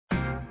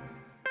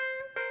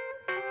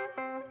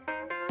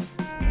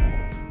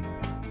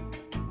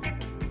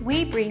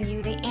we bring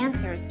you the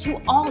answers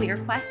to all your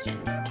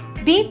questions.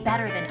 Be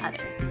better than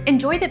others.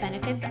 Enjoy the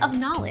benefits of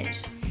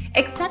knowledge.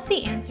 Accept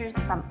the answers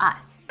from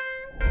us.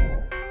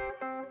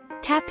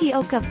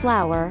 Tapioca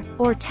flour,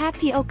 or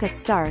tapioca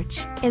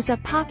starch, is a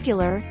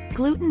popular,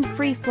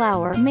 gluten-free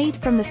flour made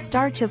from the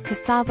starch of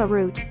cassava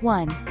root.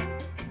 1.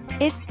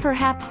 It's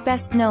perhaps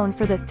best known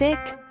for the thick,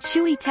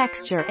 chewy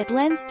texture it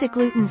lends to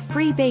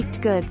gluten-free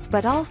baked goods,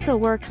 but also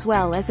works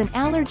well as an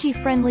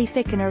allergy-friendly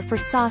thickener for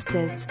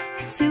sauces,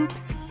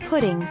 soups,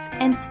 puddings,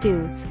 and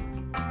stews.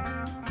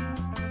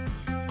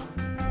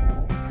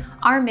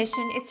 Our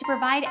mission is to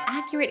provide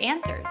accurate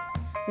answers.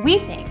 We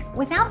think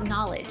without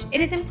knowledge,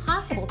 it is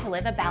impossible to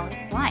live a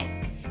balanced life.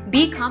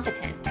 Be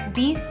competent,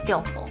 be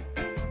skillful.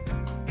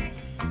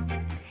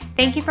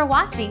 Thank you for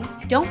watching.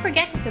 Don't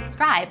forget to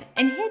subscribe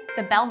and hit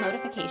the bell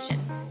notification.